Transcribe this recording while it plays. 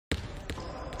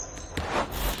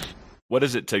What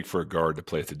does it take for a guard to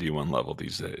play at the D1 level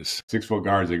these days? 6-foot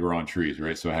guards, they grow on trees,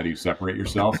 right? So how do you separate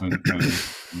yourself? And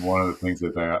one of the things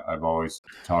that I've always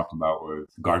talked about with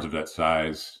guards of that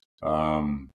size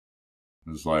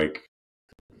is like,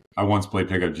 I once played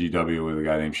pickup GW with a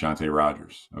guy named Shawnta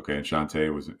Rogers. Okay, and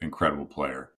Shawnta was an incredible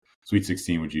player. Sweet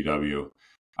 16 with GW.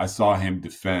 I saw him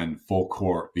defend full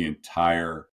court the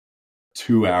entire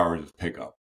 2 hours of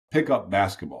pickup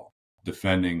basketball,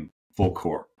 defending full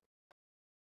court.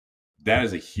 That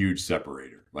is a huge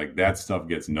separator. Like, that stuff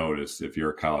gets noticed if you're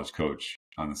a college coach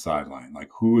on the sideline. Like,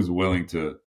 who is willing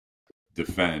to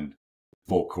defend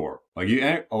full court? Like,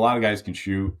 a lot of guys can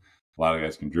shoot, a lot of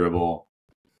guys can dribble.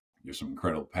 There's some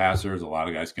incredible passers. A lot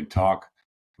of guys can talk.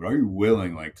 But are you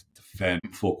willing, like, to defend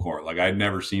full court? Like, I'd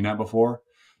never seen that before.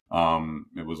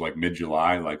 It was like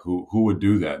mid-July. Like, who would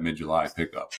do that mid-July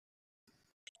pickup?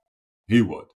 He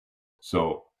would.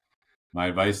 So my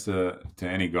advice to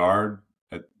any guard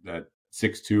at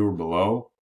 6'2" or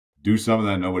below, do something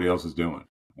that nobody else is doing.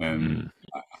 And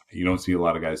you don't see a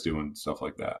lot of guys doing stuff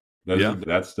like that.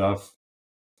 That stuff,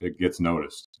 it gets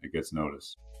noticed. It gets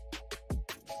noticed.